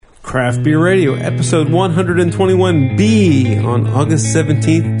Craft Beer Radio, episode 121B on August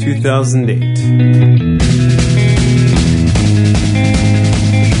 17th, 2008.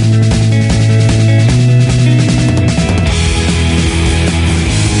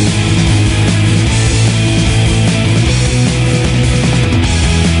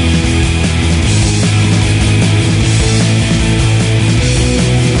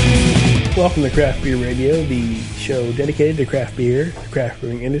 Welcome to Craft Beer Radio, the show dedicated to craft beer, the craft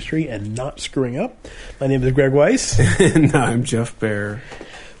brewing industry, and not screwing up. My name is Greg Weiss. And I'm Jeff Bear.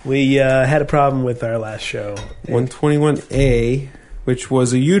 We had a problem with our last show. 121A, which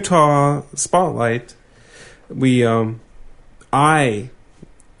was a Utah spotlight.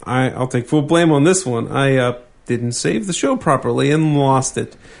 I'll take full blame on this one. I didn't save the show properly and lost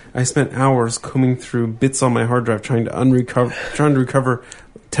it. I spent hours combing through bits on my hard drive trying to recover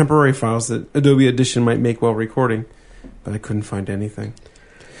temporary files that Adobe Audition might make while recording, but I couldn't find anything.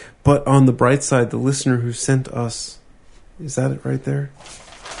 But on the bright side, the listener who sent us, is that it right there?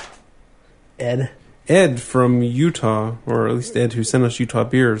 Ed from Utah, or at least Ed who sent us Utah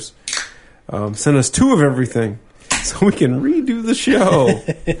beers, sent us two of everything, so we can redo the show.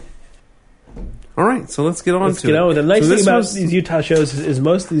 All right, so let's get on to it. Let's get on with it. The nice thing about these Utah shows is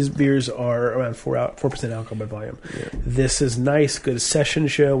most of these beers are around 4% alcohol by volume. Yeah. This is nice, good session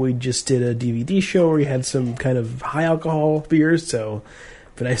show. We just did a DVD show where we had some kind of high alcohol beers, so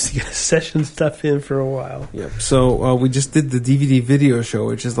it's nice to get session stuff in for a while. Yep. So we just did the DVD video show,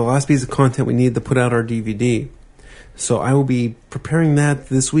 which is the last piece of content we need to put out our DVD. So I will be preparing that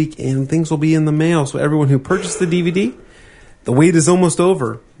this week, and things will be in the mail. So everyone who purchased the DVD, the wait is almost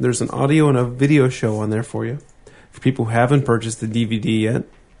over. There's an audio and a video show on there for you. For people who haven't purchased the DVD yet,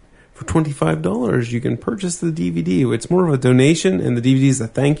 for $25, you can purchase the DVD. It's more of a donation, and the DVD is a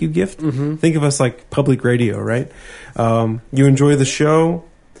thank you gift. Mm-hmm. Think of us like public radio, right? You enjoy the show,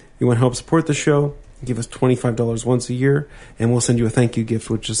 you want to help support the show, give us $25 once a year, and we'll send you a thank you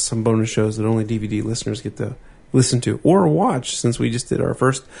gift, which is some bonus shows that only DVD listeners get to listen to or watch, since we just did our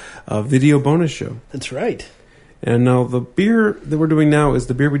first video bonus show. That's right. And now the beer that we're doing now is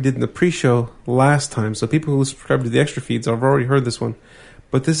the beer we did in the pre-show last time. So people who subscribe to the extra feeds have already heard this one.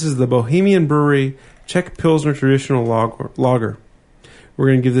 But this is the Bohemian Brewery Czech Pilsner Traditional Lager. We're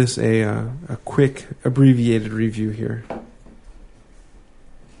going to give this a quick, abbreviated review here.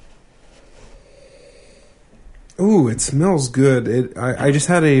 Ooh, it smells good. I just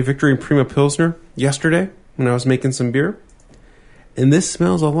had a Victory Prima Pilsner yesterday when I was making some beer. And this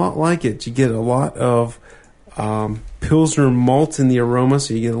smells a lot like it. You get a lot of Pilsner malt in the aroma,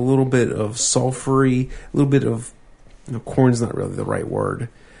 so you get a little bit of sulfury, a little bit of, corn's not really the right word,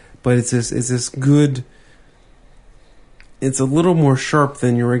 but it's this good, it's a little more sharp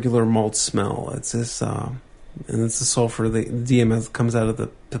than your regular malt smell. It's this, and it's the sulfur, the DMS that comes out of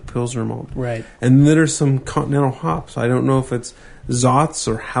the Pilsner malt. Right. And then there's some continental hops. I don't know if it's Zotz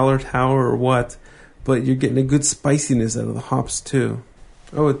or Hallertau or what, but you're getting a good spiciness out of the hops too.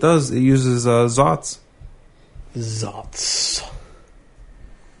 Oh, it does. It uses Zotz. Zotz.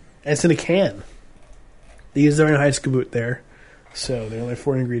 And it's in a can. They use their Anheuser-Busch there. So there are only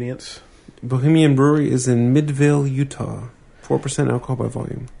 4 ingredients. Bohemian Brewery is in Midvale, Utah. 4% alcohol by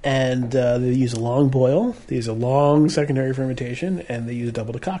volume. And they use a long boil. They use a long secondary fermentation. And they use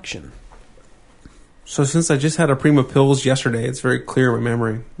double decoction. So since I just had a Prima Pils yesterday, it's very clear in my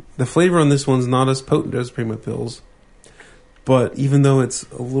memory. The flavor on this one's not as potent as Prima Pils. But even though it's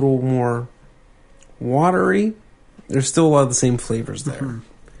a little more watery, there's still a lot of the same flavors there. Mm-hmm.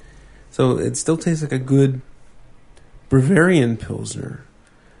 So it still tastes like a good Bavarian Pilsner.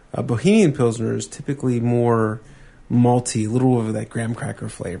 Bohemian Pilsner is typically more malty, a little of that graham cracker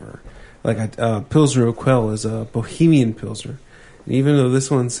flavor. Like a Pilsner Urquell is a Bohemian Pilsner. And even though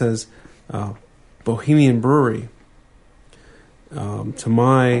this one says Bohemian Brewery, to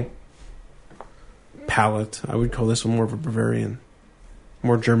my palate, I would call this one more of a Bavarian,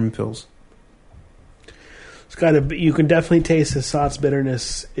 more German Pils. It's got you can definitely taste the Zotz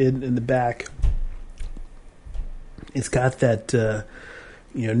bitterness in the back. It's got that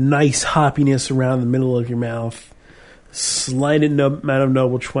nice hoppiness around the middle of your mouth. Slight amount of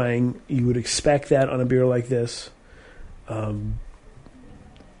noble twang. You would expect that on a beer like this.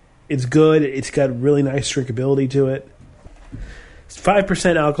 It's good. It's got really nice drinkability to it. It's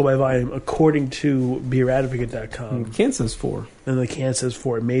 5% alcohol by volume, according to BeerAdvocate.com. The can says 4. And the can says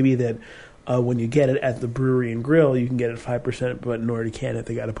 4. Maybe that when you get it at the brewery and grill, you can get it at 5%, but in order to can it,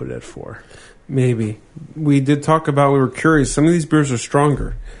 they got to put it at 4. Maybe. We did talk about, we were curious, some of these beers are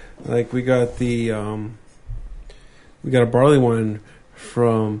stronger. Like we got a barley wine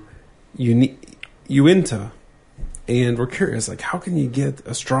from Uinta, And we're curious, like, how can you get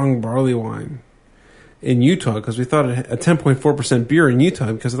a strong barley wine in Utah? Because we thought a 10.4% beer in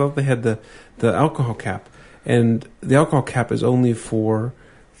Utah, because I thought they had the alcohol cap. And the alcohol cap is only for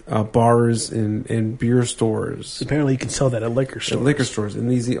bars and beer stores. Apparently you can sell that at liquor stores. At liquor stores.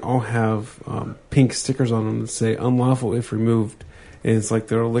 And these all have pink stickers on them that say unlawful if removed. And it's like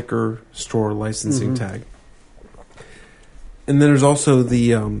their liquor store licensing tag. And then there's also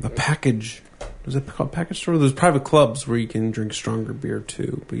the package. Is it called package store? There's private clubs where you can drink stronger beer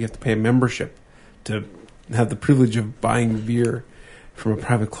too, but you have to pay a membership to have the privilege of buying beer from a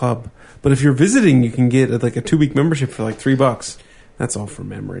private club. But if you're visiting, you can get like a 2-week membership for like $3. That's all from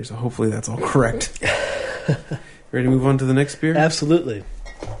memory, so hopefully that's all correct. Ready to move on to the next beer? Absolutely.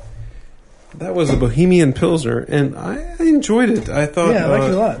 That was a Bohemian Pilsner, and I enjoyed it. I thought, I liked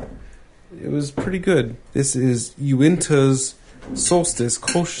it a lot. It was pretty good. This is Uinta's Solstice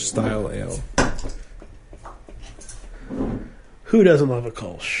Kolsch style ale. Who doesn't love a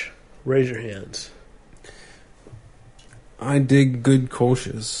Kolsch? Raise your hands. I dig good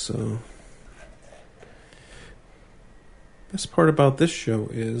Kolsches, so... Best part about this show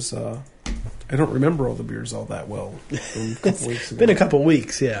is I don't remember all the beers all that well from a couple weeks ago. Been a couple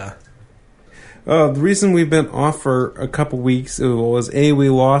weeks, yeah. The reason we've been off for a couple weeks was, we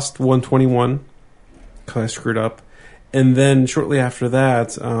lost 121 because I screwed up. And then shortly after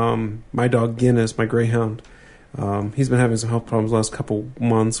that, my dog Guinness, my greyhound, he's been having some health problems the last couple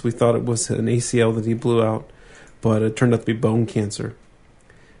months. We thought it was an ACL that he blew out, but it turned out to be bone cancer.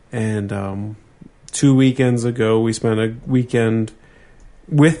 And 2 weekends ago, we spent a weekend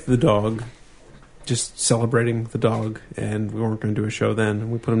with the dog, just celebrating the dog, and we weren't going to do a show then.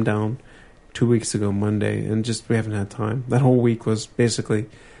 And we put him down 2 weeks ago, Monday, and just we haven't had time. That whole week was basically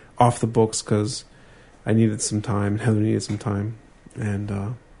off the books because I needed some time, Heather needed some time,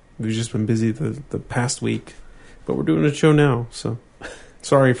 and we've just been busy the past week. But we're doing a show now, so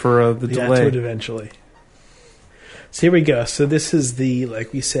sorry for the delay. To it eventually. So here we go. So this is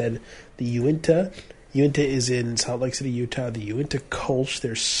like we said, the Uinta. Uinta is in Salt Lake City, Utah. The Uinta Kolsch,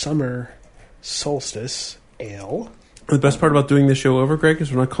 their summer solstice ale. The best part about doing this show over, Greg,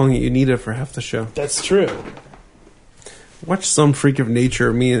 is we're not calling it Unita for half the show. That's true. Watch some freak of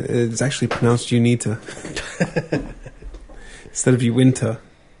nature. It's actually pronounced Unita instead of Uinta.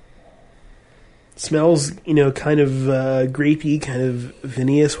 Smells, kind of grapey, kind of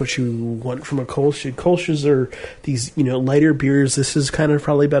vinous, what you want from a Kolsch. Kolsch's are these, lighter beers. This is kind of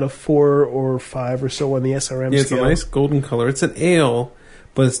probably about a 4 or 5 or so on the SRM scale. It's a nice golden color. It's an ale,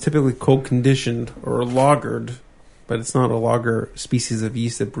 but it's typically cold conditioned or lagered, but it's not a lager species of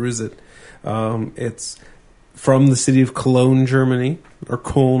yeast that brews it. It's from the city of Cologne, Germany, or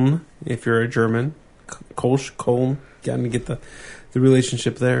Köln, if you're a German. Kolsch, Köln. Got to get the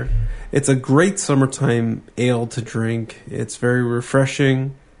relationship there. It's a great summertime ale to drink. It's very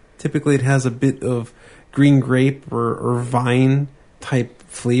refreshing. Typically, it has a bit of green grape or vine type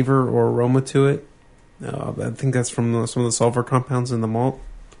flavor or aroma to it. I think that's from some of the sulfur compounds in the malt,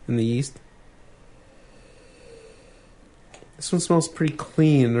 in the yeast. This one smells pretty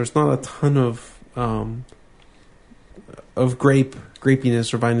clean. There's not a ton of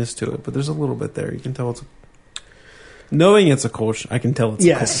grapiness or vineness to it, but there's a little bit there. You can tell knowing it's a Kolsch, I can tell it's a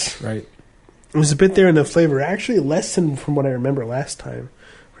Kolsch, right? There's a bit there in the flavor. Actually, less than from what I remember last time.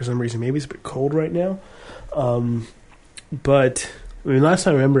 For some reason, maybe it's a bit cold right now. But last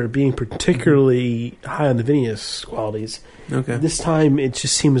time I remember it being particularly high on the vinous qualities. Okay. This time it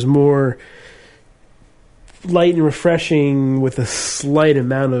just seems more light and refreshing with a slight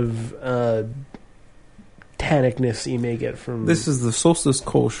amount of tannicness you may get from... This is the Solstice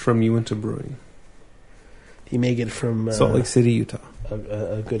Kolsch from Uinta Brewing. You may get from... Salt Lake City, Utah.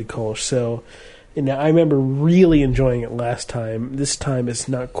 A good Kolsch. So, I remember really enjoying it last time. This time it's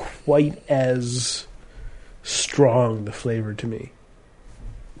not quite as strong, the flavor, to me.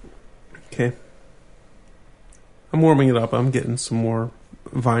 Okay. I'm warming it up. I'm getting some more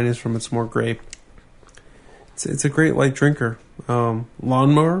vinous from it, some more grape. It's a great light drinker.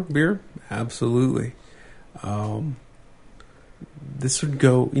 Lawnmower beer? Absolutely. This would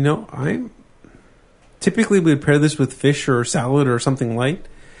go... Typically, we'd pair this with fish or salad or something light.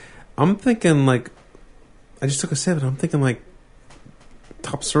 I'm thinking I just took a sip and I'm thinking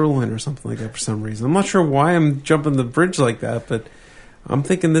top sirloin or something like that for some reason. I'm not sure why I'm jumping the bridge like that, but I'm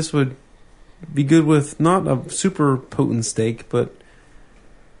thinking this would be good with not a super potent steak, but...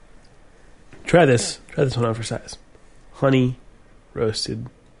 Try this one out for size. Honey roasted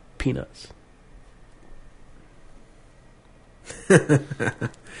peanuts.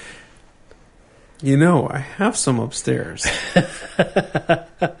 I have some upstairs.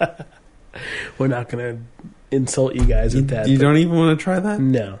 We're not going to insult you guys with that. You don't even want to try that?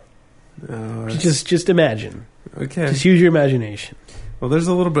 No. Just imagine. Okay. Just use your imagination. Well, there's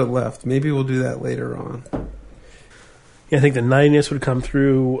a little bit left. Maybe we'll do that later on. Yeah, I think the nuttiness would come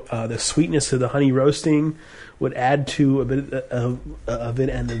through. The sweetness of the honey roasting would add to a bit of it,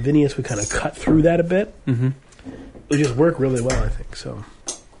 and the vinous would kind of cut through that a bit. Mm-hmm. It would just work really well, I think. So,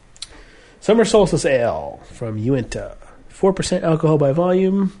 Summer Solstice Ale from Uinta, 4% alcohol by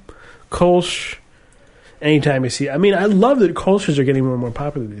volume. Kolsch. Anytime you see, I mean, I love that Kolsch's are getting more and more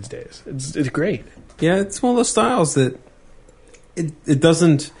popular these days. It's great. Yeah, it's one of those styles that it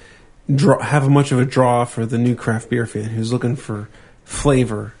doesn't have much of a draw for the new craft beer fan who's looking for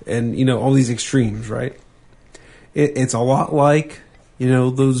flavor and, all these extremes, right? It's a lot like,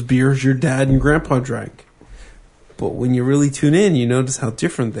 those beers your dad and grandpa drank. But when you really tune in, you notice how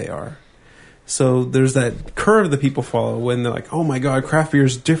different they are. So there's that curve that people follow when they're like, oh my God, craft beer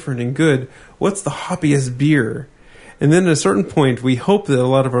is different and good. What's the hoppiest beer? And then at a certain point, we hope that a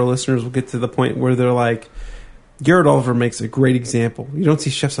lot of our listeners will get to the point where they're like, Garrett Oliver makes a great example. You don't see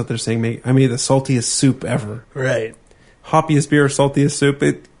chefs out there saying, I made the saltiest soup ever. Right. Hoppiest beer, saltiest soup.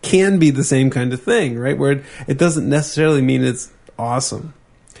 It can be the same kind of thing, right? Where it doesn't necessarily mean it's awesome.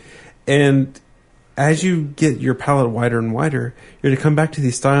 And as you get your palate wider and wider, you're going to come back to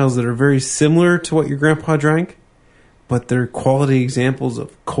these styles that are very similar to what your grandpa drank, but they're quality examples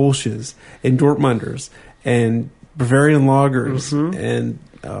of Kolsch's and Dortmunders and Bavarian lagers and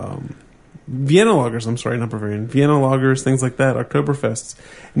Vienna lagers. I'm sorry, not Bavarian. Vienna lagers, things like that, Oktoberfests.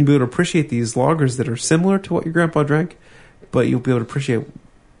 And you'll be able to appreciate these lagers that are similar to what your grandpa drank, but you'll be able to appreciate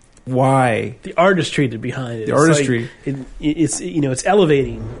why the artistry behind it. The artistry. It's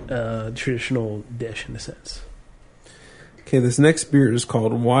elevating traditional dish in a sense. Okay, this next beer is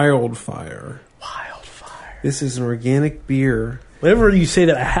called Wildfire. Wildfire. This is an organic beer. Whenever you say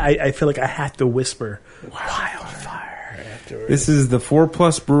that, I feel like I have to whisper Wildfire afterwards. This is the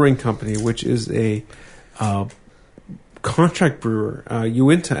 4+ Brewing Company, which is a contract brewer.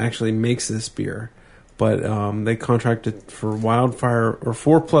 Uinta actually makes this beer. But they contracted for Wildfire or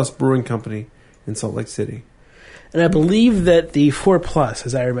 4+ Brewing Company in Salt Lake City. And I believe that the 4+,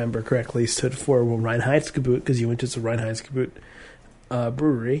 as I remember correctly, stood for Reinheitsgebot, because you went to the Reinheitsgebot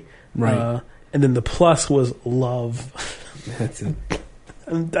brewery. Right. And then the plus was love. That's it.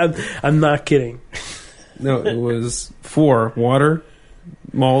 I'm not kidding. No, it was 4, water,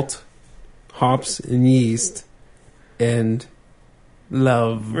 malt, hops, and yeast, and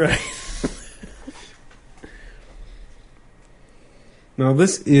love. Right. Now,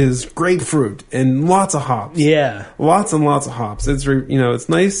 this is grapefruit and lots of hops. Yeah. Lots and lots of hops. It's it's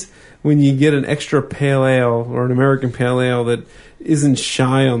nice when you get an extra pale ale or an American pale ale that isn't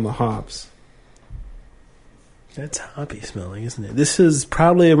shy on the hops. That's hoppy smelling, isn't it? This is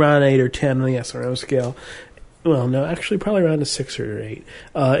probably around 8 or 10 on the SRO scale. Well, no, actually probably around a 6 or 8.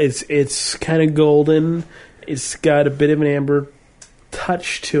 It's kind of golden. It's got a bit of an amber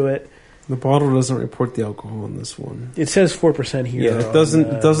touch to it. The bottle doesn't report the alcohol on this one. It says 4% here. Yeah, it doesn't.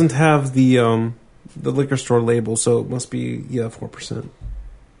 It doesn't have the liquor store label, so it must be 4%.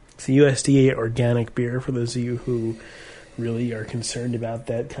 It's a USDA organic beer for those of you who really are concerned about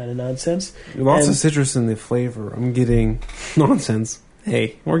that kind of nonsense. Lots of citrus in the flavor. I'm getting nonsense.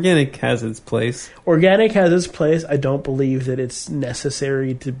 Hey, organic has its place. Organic has its place. I don't believe that it's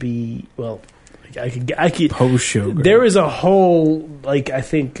necessary to be I could post sugar. There is a whole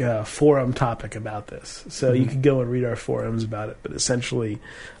forum topic about this, so you could go and read our forums about it. But essentially,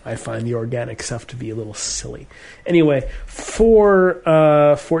 I find the organic stuff to be a little silly. Anyway,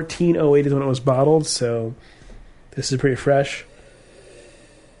 1408 is when it was bottled, so this is pretty fresh.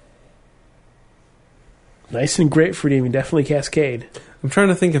 Nice and grapefruity. I mean, definitely Cascade. I'm trying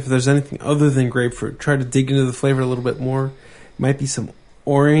to think if there's anything other than grapefruit. Try to dig into the flavor a little bit more. Might be some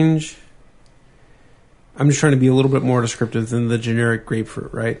orange. I'm just trying to be a little bit more descriptive than the generic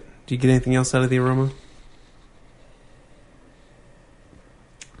grapefruit, right? Do you get anything else out of the aroma?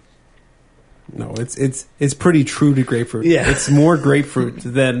 No, it's pretty true to grapefruit. Yeah. It's more grapefruit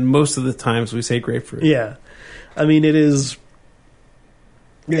than most of the times we say grapefruit. Yeah. I mean, it is...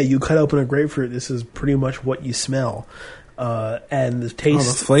 Yeah, you cut open a grapefruit, this is pretty much what you smell. And the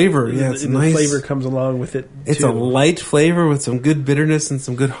taste... the flavor, it's nice. The flavor comes along with it, It's too. a light flavor with some good bitterness and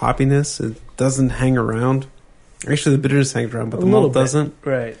some good hoppiness. It doesn't hang around. Actually, the bitterness hangs around, but the malt doesn't.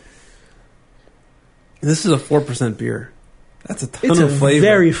 Right. This is a 4% beer. That's a ton of flavor. It's a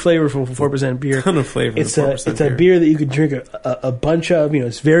very flavorful 4% beer. Ton of flavor. It's a beer that you could drink a bunch of.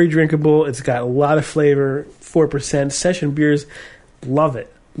 It's very drinkable. It's got a lot of flavor. 4% session beers. Love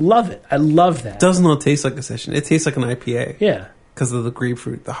it. Love it. I love that. It does not taste like a session. It tastes like an IPA. Yeah. Because of the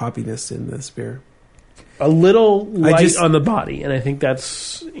grapefruit, the hoppiness in this beer. a little light on the body, and I think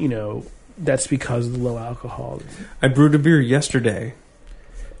that's that's because of the low alcohol. I brewed a beer yesterday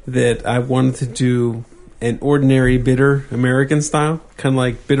that I wanted to do an ordinary bitter American style, kind of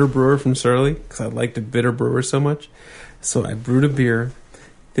like Bitter Brewer from Surly, because I liked a bitter brewer so much. So I brewed a beer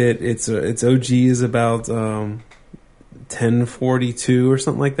that its OG is about 1042 or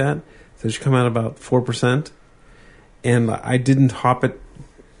something like that. So it should come out about 4%. And I didn't hop it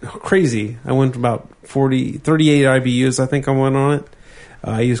crazy. I went about 38 IBUs, I think I went on it.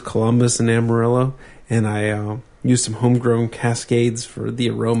 I used Columbus and Amarillo, and I used some homegrown Cascades for the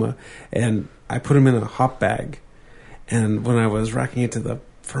aroma, and I put them in a hop bag. And when I was racking it to the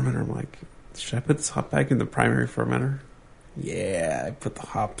fermenter, I'm like, should I put this hop bag in the primary fermenter? Yeah, I put the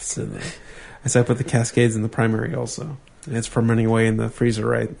hops in there. So I put the Cascades in the primary also. And it's fermenting away in the freezer,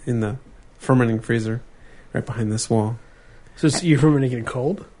 right in the fermenting freezer, right behind this wall. So you're fermenting it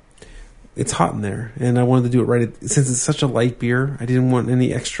cold? It's hot in there, and I wanted to do it right. Since it's such a light beer, I didn't want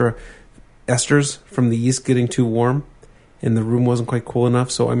any extra esters from the yeast getting too warm, and the room wasn't quite cool enough,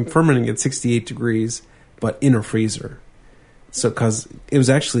 so I'm fermenting at 68 degrees, but in a freezer. So, because it was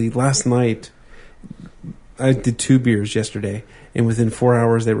actually last night, I did 2 beers yesterday, and within 4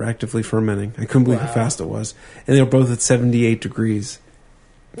 hours they were actively fermenting. I couldn't believe how fast it was. And they were both at 78 degrees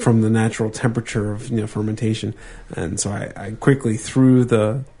from the natural temperature of fermentation. And so I quickly threw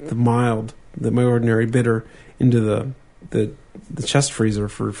the my ordinary bitter into the chest freezer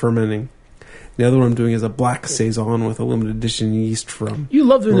for fermenting. The other one I'm doing is a black saison with a limited edition yeast from. You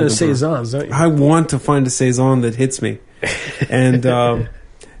love doing those saisons, don't you? I want to find a saison that hits me, and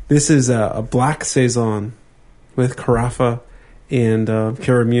this is a black saison with Carafa and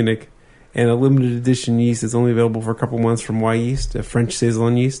Cara Munich, and a limited edition yeast is only available for a couple months from Y Yeast, a French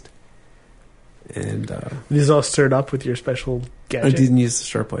saison yeast. And this is all stirred up with your special gadget? I didn't use the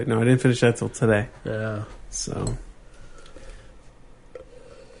stir plate. No, I didn't finish that till today. Yeah. So.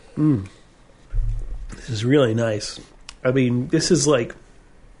 This is really nice. I mean, this is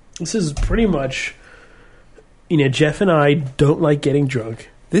pretty much, Jeff and I don't like getting drunk.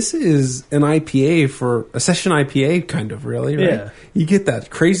 This is an IPA for a session IPA, kind of, really, right? Yeah. You get that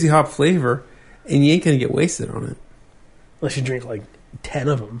crazy hop flavor, and you ain't going to get wasted on it. Unless you drink like 10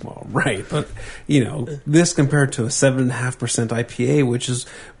 of them. Well, right. But, this compared to a 7.5% IPA, which is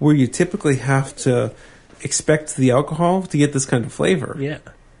where you typically have to expect the alcohol to get this kind of flavor. Yeah.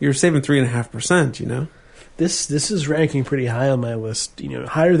 You're saving 3.5%, This is ranking pretty high on my list,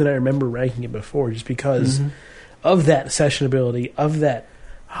 higher than I remember ranking it before, just because of that sessionability, of that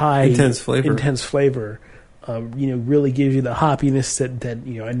high intense flavor, really gives you the hoppiness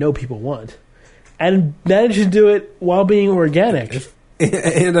that I know people want, and manage to do it while being organic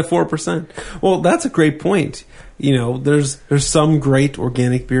and at 4%. Well, that's a great point. There's some great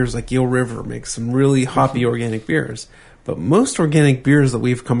organic beers, like Eel River makes some really hoppy organic beers, but most organic beers that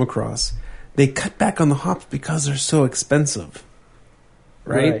we've come across, they cut back on the hops because they're so expensive,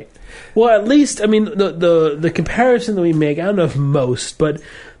 right? Well, at least, I mean, the comparison that we make, I don't know if most, but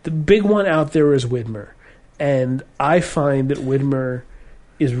the big one out there is Widmer. And I find that Widmer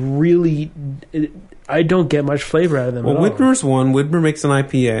is really, I don't get much flavor out of them at all. Widmer's one. Widmer makes an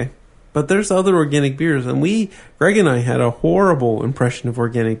IPA. But there's other organic beers. And Greg and I had a horrible impression of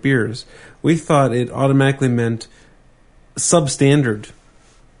organic beers. We thought it automatically meant substandard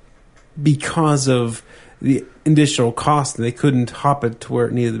because of the additional cost, and they couldn't hop it to where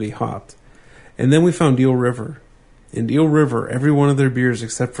it needed to be hopped. And then we found Eel River. And Eel River, every one of their beers,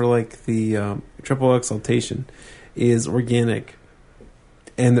 except for like the Triple Exaltation, is organic.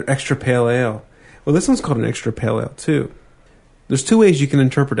 And they're extra pale ale. Well, this one's called an extra pale ale, too. There's 2 ways you can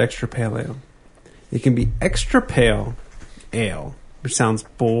interpret extra pale ale. It can be extra pale ale, which sounds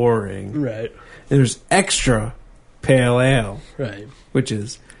boring. Right. And there's extra pale ale. Right. Which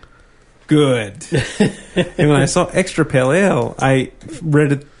is good. And when I saw extra pale ale, I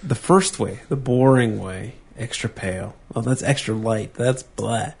read it the first way, the boring way. Extra pale. Oh, that's extra light. That's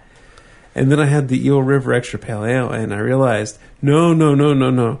blah. And then I had the Eel River extra pale ale, and I realized,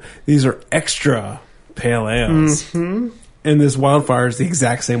 no. These are extra pale ales. Mm-hmm. And this Wildfire is the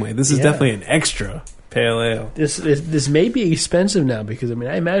exact same way. This is definitely an extra pale ale. This may be expensive now because,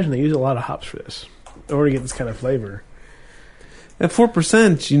 I imagine they use a lot of hops for this in order to get this kind of flavor. At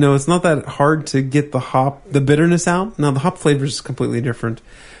 4%, it's not that hard to get the bitterness out. Now, the hop flavor is completely different.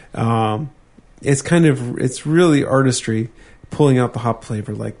 It's really artistry pulling out the hop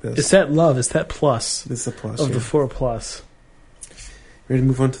flavor like this. It's that love. It's that plus. It's the plus. Of the 4+. Ready to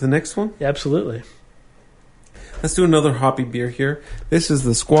move on to the next one? Yeah, absolutely. Let's do another hoppy beer here. This is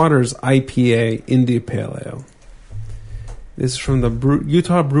the Squatters IPA India Pale Ale. This is from the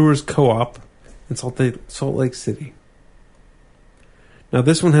Utah Brewers Co-op. in Salt Lake City. Now,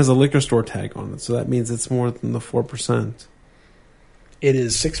 this one has a liquor store tag on it, so that means it's more than the 4%. It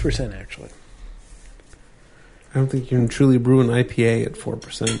is 6%, actually. I don't think you can truly brew an IPA at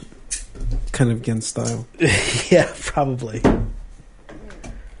 4%. Kind of against style. Yeah, probably.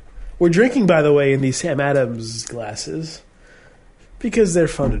 We're drinking, by the way, in these Sam Adams glasses because they're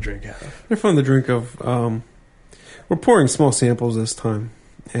fun to drink out of. They're fun to drink of. We're pouring small samples this time,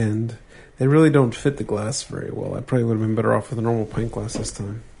 and they really don't fit the glass very well. I probably would have been better off with a normal pint glass this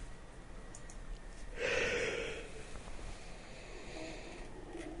time.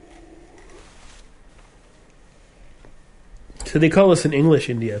 So they call this an English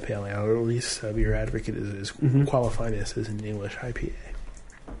India Pale Ale, or at least Beer Advocate is qualifying this as an English IPA.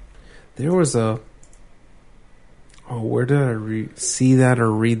 There was a... Oh, where did I see that or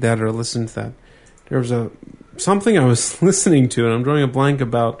read that or listen to that? There was something I was listening to, and I'm drawing a blank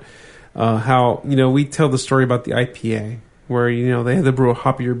about how, we tell the story about the IPA, where, they had to brew a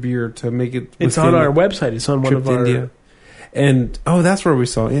hoppier beer to make it... It's on our website. It's on one of our... India. And, that's where we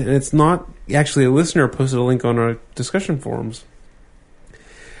saw it. And it's not... Actually, a listener posted a link on our discussion forums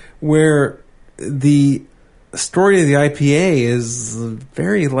where the story of the IPA is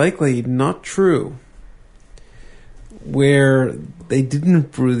very likely not true, where they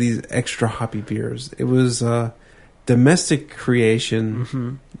didn't brew these extra hoppy beers. It was a domestic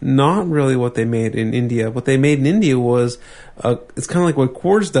creation, not really what they made in India. What they made in India was, it's kind of like what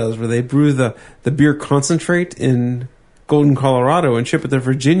Coors does, where they brew the beer concentrate in Golden, Colorado, and ship it to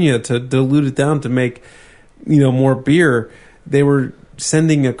Virginia to dilute it down to make, more beer. They were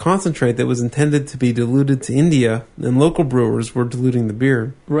sending a concentrate that was intended to be diluted to India, and local brewers were diluting the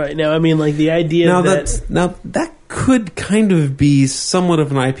beer. Right. Now, I mean, like the idea that could kind of be somewhat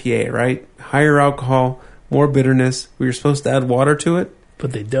of an IPA, right? Higher alcohol, more bitterness. We were supposed to add water to it.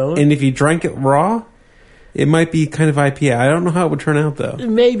 But they don't. And if you drank it raw, it might be kind of IPA. I don't know how it would turn out, though.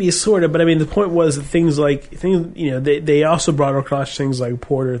 Maybe, sort of. But, I mean, the point was that they also brought across things like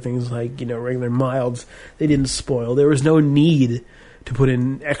porter, things like, regular milds. They didn't spoil. There was no need to put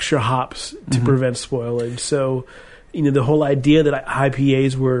in extra hops to prevent spoilage. So, the whole idea that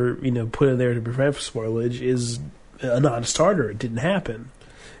IPAs were, put in there to prevent spoilage is a non-starter. It didn't happen.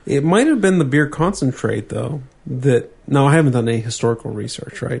 It might have been the beer concentrate, though, No, I haven't done any historical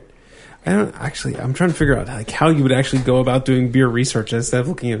research, right? I'm trying to figure out how you would actually go about doing beer research instead of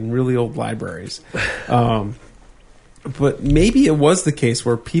looking in really old libraries. But maybe it was the case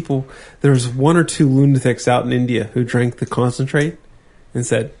where there's one or two lunatics out in India who drank the concentrate and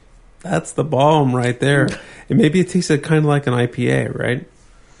said, that's the bomb right there. And maybe it tasted kind of like an IPA, right?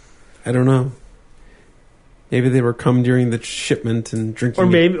 I don't know. Maybe they were come during the shipment and drinking. Or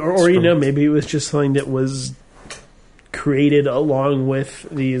maybe it was just something that was created along with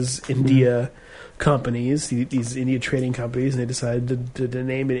these India companies, these India trading companies, and they decided to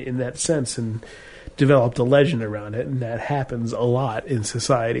name it in that sense and developed a legend around it, and that happens a lot in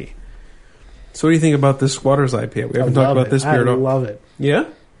society. So what do you think about this Squatters IPA? We haven't talked about this beer at all. I love it. Yeah?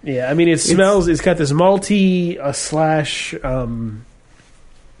 Yeah, I mean, it's got this malty slash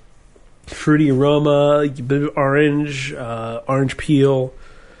fruity aroma, a bit of orange peel.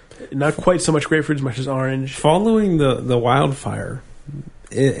 Not quite so much grapefruit as much as orange. Following the wildfire,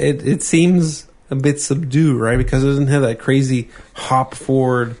 it seems a bit subdued, right? Because it doesn't have that crazy hop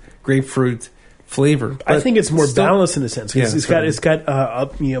forward grapefruit flavor. But I think it's more balanced in a sense. Yeah, it's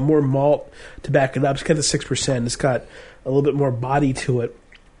got more malt to back it up. It's got the 6%. It's got a little bit more body to it.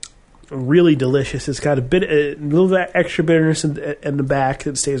 Really delicious. It's got a little of that extra bitterness in the back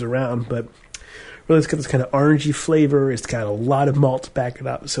that stays around, but really it's got this kind of orangey flavor. It's got a lot of malt to back it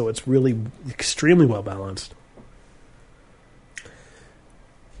up, so it's really extremely well balanced.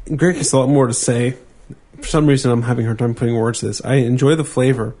 Greg has a lot more to say. For some reason, I'm having a hard time putting words to this. I enjoy the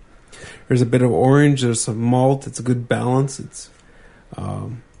flavor. There's a bit of orange. There's some malt. It's a good balance. It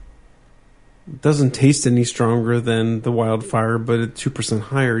doesn't taste any stronger than the Wildfire, but at 2%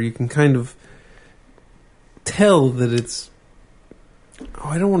 higher, you can kind of tell that it's... Oh,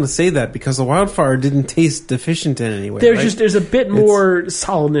 I don't want to say that because the Wildfire didn't taste deficient in any way. There's a bit more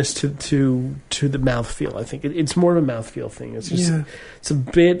solidness to the mouthfeel. I think it's more of a mouthfeel thing. It's just it's a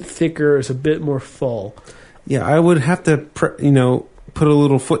bit thicker. It's a bit more full. Yeah, I would have to put a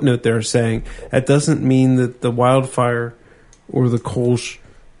little footnote there saying that doesn't mean that the Wildfire or the Kolsch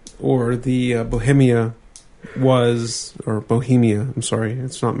or the Bohemia I'm sorry,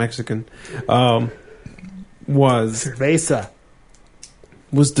 it's not Mexican, Cerveza.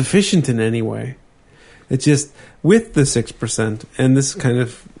 Was deficient in any way. It's just with the 6%, and this kind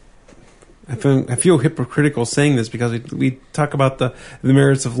of I feel hypocritical saying this because we talk about the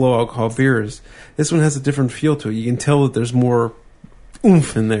merits of low alcohol beers. This one has a different feel to it. You can tell that there's more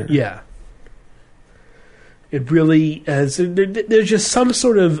oomph in there. Yeah. It really has. There's just some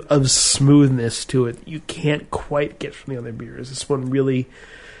sort of smoothness to it that you can't quite get from the other beers. This one really.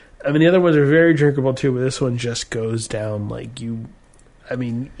 I mean, the other ones are very drinkable too, but this one just goes down like you. I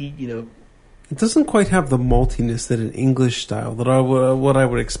mean, you know. It doesn't quite have the maltiness that an English style, what I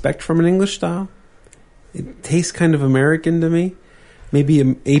would expect from an English style. It tastes kind of American to me. Maybe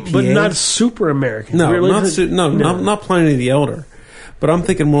an APA. But not super American. No, really not Pliny the Elder. But I'm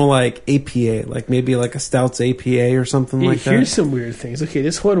thinking more like APA, like maybe like a Stouts APA or something like that. Here's some weird things. Okay,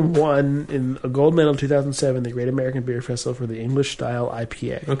 this one won in a gold medal in 2007, the Great American Beer Festival for the English style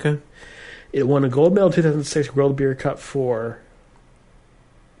IPA. Okay. It won a gold medal in 2006 World Beer Cup for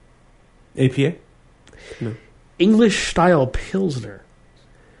APA? No. English style Pilsner.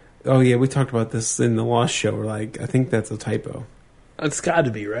 Oh yeah, we talked about this in the Lost Show. Like, I think that's a typo. It's got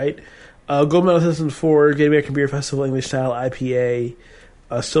to be, right? Gold medal 2004 Great American Beer Festival English style IPA.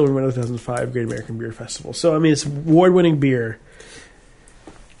 Silver medal 2005 Great American Beer Festival. So I mean, it's award-winning beer.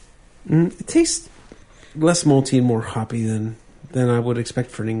 It tastes less malty and more hoppy than I would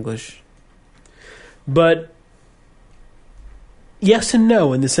expect for an English. But yes and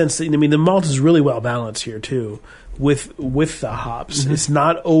no, in the sense that, I mean, the malt is really well balanced here too, with the hops. Mm-hmm. It's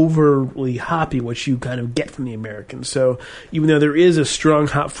not overly hoppy, which you kind of get from the American. So even though there is a strong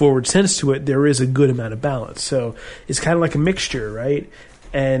hop forward sense to it, there is a good amount of balance. So it's kind of like a mixture, right?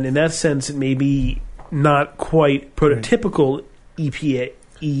 And in that sense, it may be not quite prototypical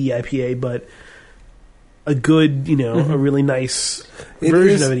EIPA, but a good, a really nice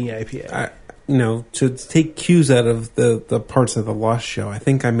version of an EIPA. To take cues out of the parts of the Lost Show, I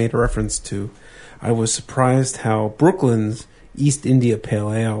think I made a reference to, I was surprised how Brooklyn's East India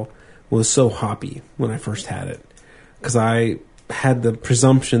Pale Ale was so hoppy when I first had it. Because I had the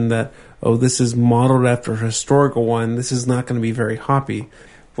presumption that, this is modeled after a historical one, this is not going to be very hoppy.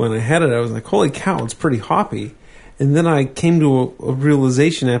 When I had it, I was like, holy cow, it's pretty hoppy. And then I came to a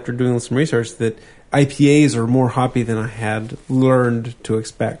realization after doing some research that IPAs are more hoppy than I had learned to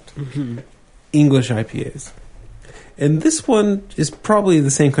expect. Mm-hmm. English IPAs. And this one is probably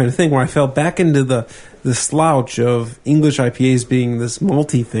the same kind of thing where I fell back into the slouch of English IPAs being this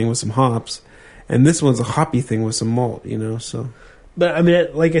malty thing with some hops, and this one's a hoppy thing with some malt, so. But I mean,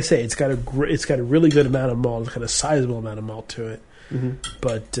 like I say, it's got a really good amount of malt. It's got a sizable amount of malt to it, mm-hmm.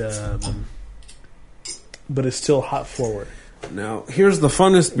 But it's still hop forward. Now, here's the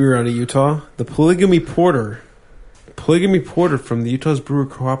funnest beer out of Utah: the Polygamy Porter. Polygamy Porter from the Utah's Brewer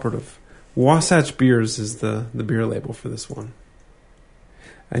Cooperative. Wasatch Beers is the beer label for this one.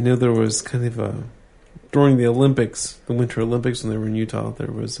 I know there was kind of during the Olympics, the Winter Olympics, when they were in Utah,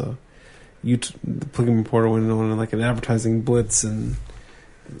 there was the Polygamy Porter went on like an advertising blitz, and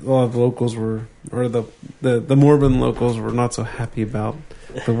a lot of locals the Morbin locals were not so happy about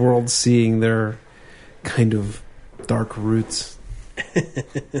the world seeing their kind of dark roots.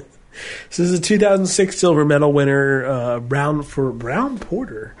 So this is a 2006 silver medal winner, brown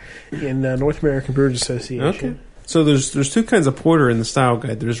porter in North American Brewers Association. Okay. So there's two kinds of porter in the style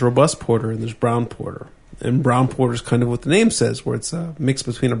guide. There's robust porter and there's brown porter. And brown porter is kind of what the name says, where it's a mix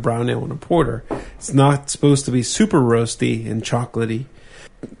between a brown ale and a porter. It's not supposed to be super roasty and chocolatey.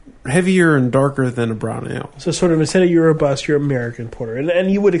 Heavier and darker than a brown ale. So sort of instead of your robust, your American porter.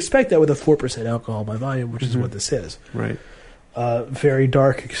 And you would expect that with a 4% alcohol by volume, which is what this is. Right. Very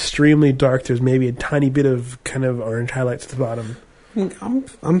dark, extremely dark. There's maybe a tiny bit of kind of orange highlights at the bottom.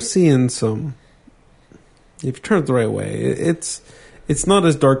 I'm seeing some. If you turn it the right way, it's not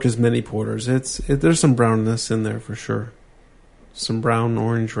as dark as many porters. There's some brownness in there for sure. Some brown,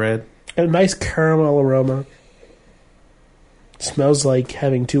 orange, red. And a nice caramel aroma. Smells like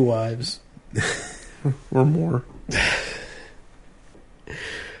having two wives. Or more.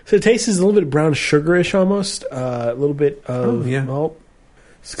 So the taste is a little bit brown sugarish almost. A little bit of malt.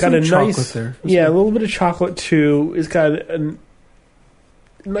 It's got a nice, there. A little bit of chocolate too. It's got a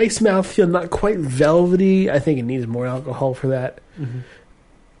nice mouthfeel, not quite velvety. I think it needs more alcohol for that. Mm-hmm.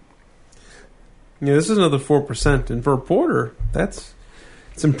 Yeah, this is another 4%, and for a porter, it's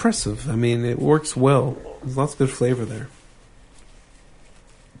impressive. I mean, it works well. There's lots of good flavor there.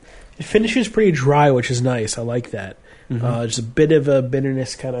 It finishes pretty dry, which is nice. I like that. Mm-hmm. Just a bit of a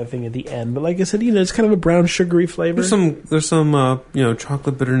bitterness kind of thing at the end, but like I said, it's kind of a brown sugary flavor. There's some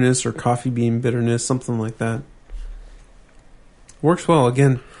chocolate bitterness or coffee bean bitterness, something like that. Works well.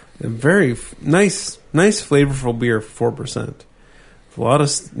 Again, a very nice flavorful beer for 4%. A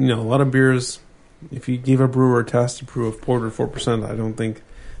lot of beers. If you give a brewer a test to brew a porter 4%, I don't think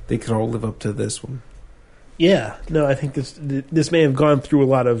they could all live up to this one. Yeah, no, I think this may have gone through a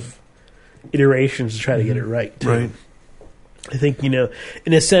lot of iterations to try to get it right, too. Right. I think, in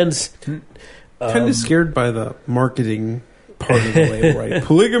a sense... kind of scared by the marketing part of the label, right?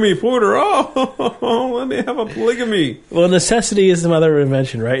 Polygamy porter. Oh, let me have a polygamy. Well, necessity is the mother of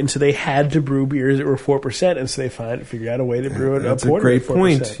invention, right? And so they had to brew beers that were 4%, and so they figured out a way to brew it. That's a great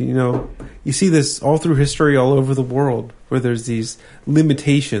point. You see this all through history, all over the world, where there's these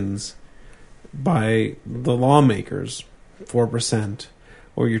limitations by the lawmakers, 4%,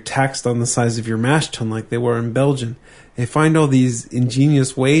 or you're taxed on the size of your mash tun, like they were in Belgium. They find all these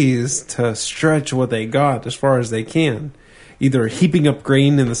ingenious ways to stretch what they got as far as they can. Either heaping up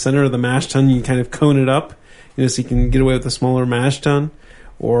grain in the center of the mash tun, you kind of cone it up, so you can get away with a smaller mash tun,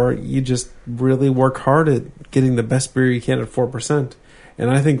 or you just really work hard at getting the best beer you can at 4%. And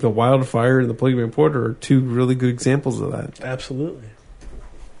I think the Wildfire and the Polygamy Porter are two really good examples of that. Absolutely.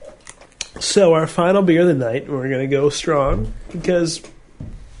 So our final beer of the night, we're going to go strong, because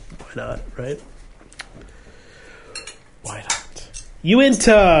why not, right? Why not?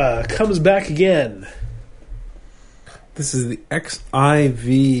 Uinta comes back again. This is the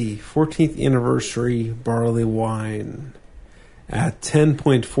XIV 14th anniversary barley wine at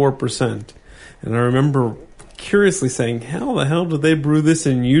 10.4%. And I remember curiously saying, how the hell did they brew this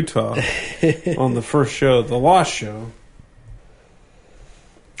in Utah on the first show, the Lost show?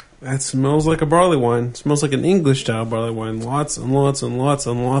 That smells like a barley wine. It smells like an English style barley wine. Lots and lots and lots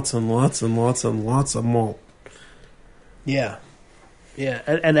and lots and lots and lots and lots of malt. Yeah. Yeah,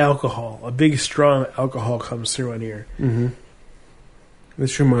 and alcohol. A big, strong alcohol comes through in here. Mm-hmm.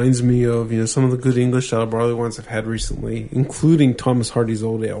 This reminds me of some of the good English style barley wines I've had recently, including Thomas Hardy's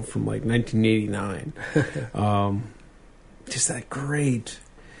Old Ale from 1989. Just that great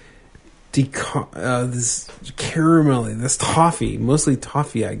this caramelly, this toffee, mostly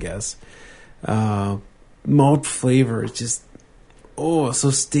toffee, I guess. Malt flavor. It's just so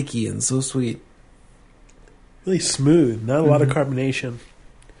sticky and so sweet. Really smooth, not a lot of carbonation.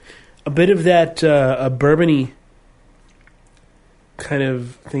 A bit of that a bourbon-y kind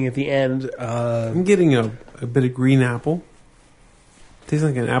of thing at the end. I'm getting a bit of green apple. Tastes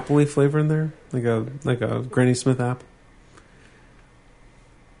like an appley flavor in there, like a Granny Smith apple.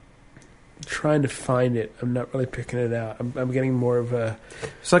 Trying to find it, I'm not really picking it out. I'm getting more of a.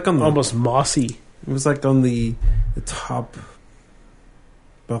 It's like on almost mossy. It was like on the top.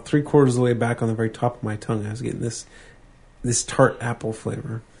 About 3/4 of the way back on the very top of my tongue, I was getting this tart apple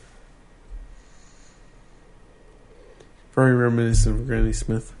flavor. Very reminiscent of Granny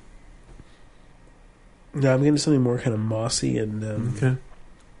Smith. No, I'm getting something more kind of mossy and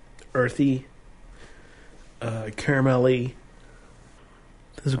earthy, caramelly.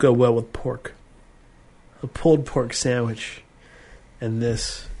 This would go well with pork. A pulled pork sandwich, and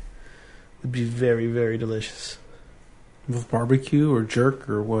this would be very, very delicious. With barbecue or jerk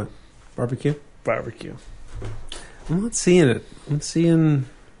or what? Barbecue? Barbecue. I'm not seeing it. I'm seeing...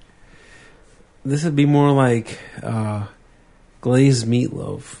 This would be more like glazed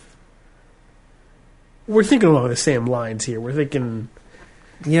meatloaf. We're thinking along the same lines here. We're thinking...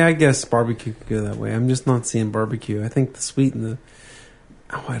 Yeah, I guess barbecue could go that way. I'm just not seeing barbecue. I think the sweet and the...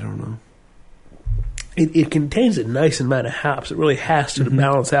 I don't know. It contains a nice amount of hops. It really has to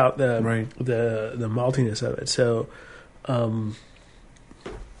balance out the maltiness of it. So...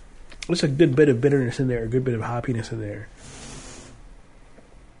 there's a good bit of bitterness in there, a good bit of hoppiness in there.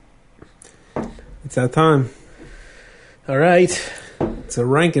 It's that time. All right. It's a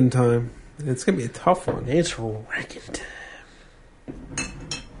ranking time. It's going to be a tough one. It's ranking time.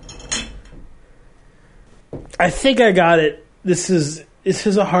 I think I got it. This is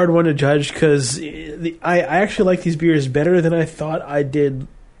a hard one to judge because I actually like these beers better than I thought I did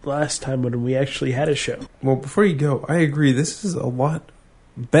last time when we actually had a show. Well, before you go, I agree. This is a lot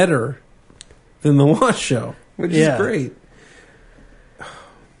better than the last show, which is great.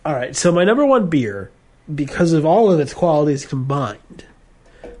 All right, so my number one beer, because of all of its qualities combined,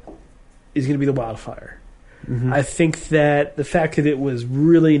 is going to be the Wildfire. Mm-hmm. I think that the fact that it was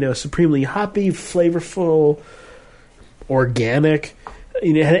really, supremely hoppy, flavorful, organic,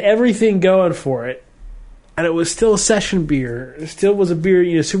 it had everything going for it. And it was still a session beer. It still was a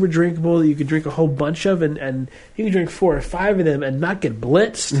beer, super drinkable that you could drink a whole bunch of, and you could drink 4 or 5 of them and not get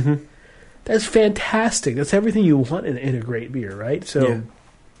blitzed. Mm-hmm. That's fantastic. That's everything you want in a great beer, right? So,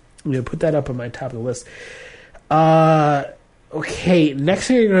 put that up on my top of the list. Okay, next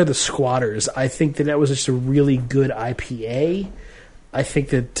thing you're going to have the Squatters. I think that was just a really good IPA. I think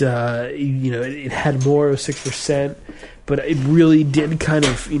that it had more of 6%, but it really did kind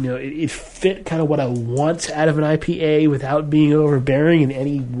of it fit kind of what I want out of an IPA without being overbearing in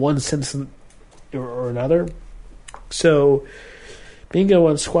any one sense or another. So, bingo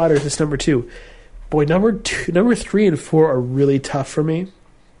on Squatters is number 2. Boy, number 3 and 4 are really tough for me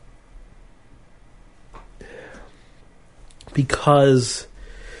because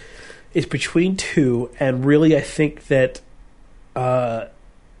it's between 2, and really I think that that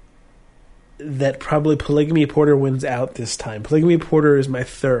probably Polygamy Porter wins out this time. Polygamy Porter is my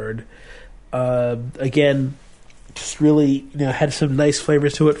 3rd. Again, just really had some nice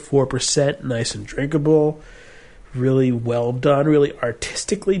flavors to it. 4%, nice and drinkable, really well done, really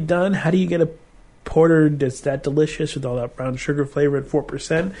artistically done. How do you get a porter that's that delicious with all that brown sugar flavor at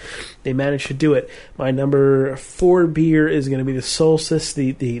 4%? They managed to do it. My number 4 beer is going to be the Solstice,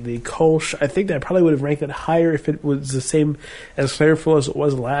 the Kolsch. I think that I probably would have ranked it higher if it was the same as flavorful as it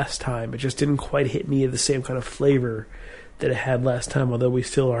was last time. It just didn't quite hit me at the same kind of flavor that it had last time, although we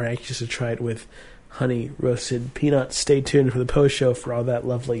still are anxious to try it with honey roasted peanuts. Stay tuned for the post show for all that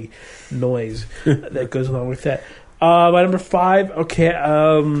lovely noise that goes along with that. My number 5, okay,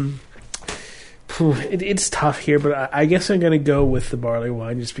 it's tough here, but I guess I'm going to go with the barley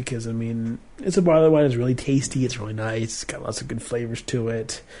wine just because, it's a barley wine. It's really tasty. It's really nice. It's got lots of good flavors to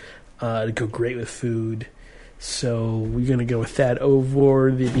it. It'd go great with food. So we're going to go with that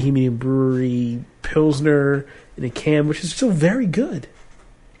over the Bohemian Brewery Pilsner in a can, which is still very good.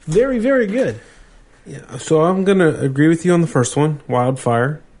 Very, very good. Yeah, so I'm going to agree with you on the first one,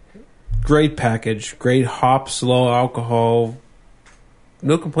 Wildfire. Great package, great hops, low alcohol.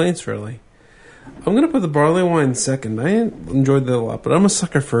 No complaints, really. I'm going to put the barley wine second. I enjoyed that a lot, but I'm a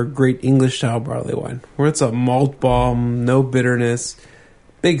sucker for a great English-style barley wine, where it's a malt balm, no bitterness.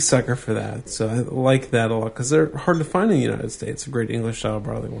 Big sucker for that. So I like that a lot, because they're hard to find in the United States, a great English-style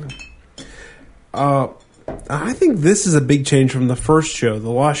barley wine. I think this is a big change from the first show, the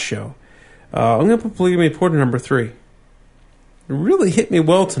Lost Show. I'm going to put Polygamy Porter number 3. It really hit me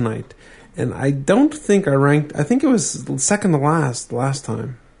well tonight. And I don't think I ranked... I think it was second to last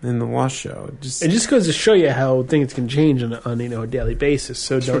time in the Lost Show. It just goes to show you how things can change on a daily basis.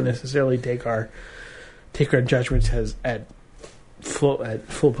 So don't necessarily take our judgments at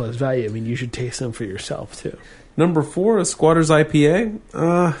full plus value. You should taste them for yourself too. Number 4 is Squatters IPA.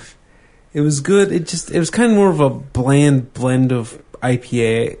 It was good. It was kind of more of a bland blend of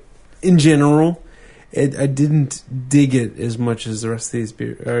IPA in general. I didn't dig it as much as the rest of these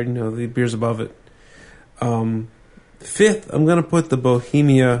beers, or the beers above it. 5th, I'm going to put the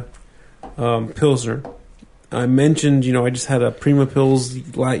Bohemia Pilsner. I mentioned, I just had a Prima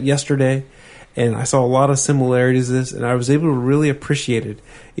Pils yesterday, and I saw a lot of similarities to this, and I was able to really appreciate it,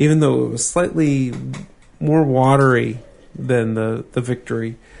 even though it was slightly more watery than the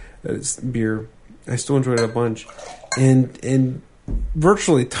Victory beer. I still enjoyed it a bunch, and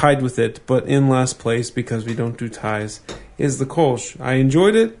virtually tied with it, but in last place, because we don't do ties, is the Kolsch. I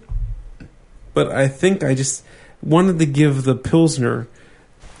enjoyed it, but I think I just wanted to give the Pilsner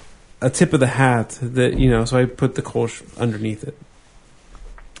a tip of the hat that, so I put the Kolsch underneath it.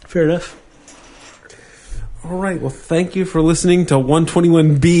 Fair enough. All right. Well, thank you for listening to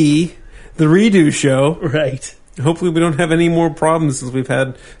 121B, the redo show. Right. Hopefully we don't have any more problems since we've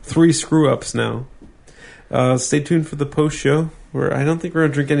had 3 screw-ups now. Stay tuned for the post show, where I don't think we're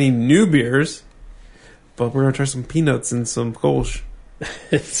going to drink any new beers, but we're going to try some peanuts and some Kolsch.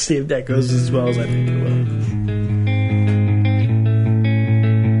 See if that goes as well as I think it will.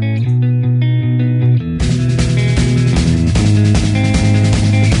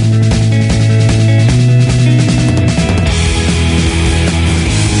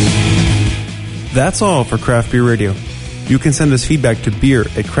 That's all for Craft Beer Radio. You can send us feedback to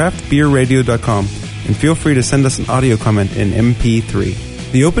beer@craftbeerradio.com, and feel free to send us an audio comment in MP3.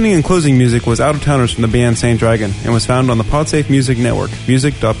 The opening and closing music was Out of Towners from the band Saint Dragon and was found on the Podsafe Music Network,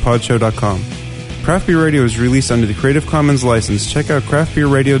 music.podshow.com. Craft Beer Radio is released under the Creative Commons license. Check out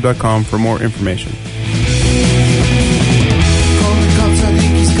craftbeerradio.com for more information. Call the cops, I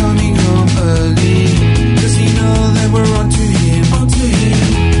think he's coming home early. Does he know that we're onto him?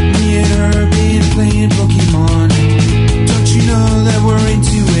 Me and her been playing Pokemon. Don't you know that we're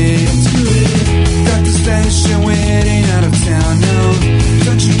into it? Got the stash and we're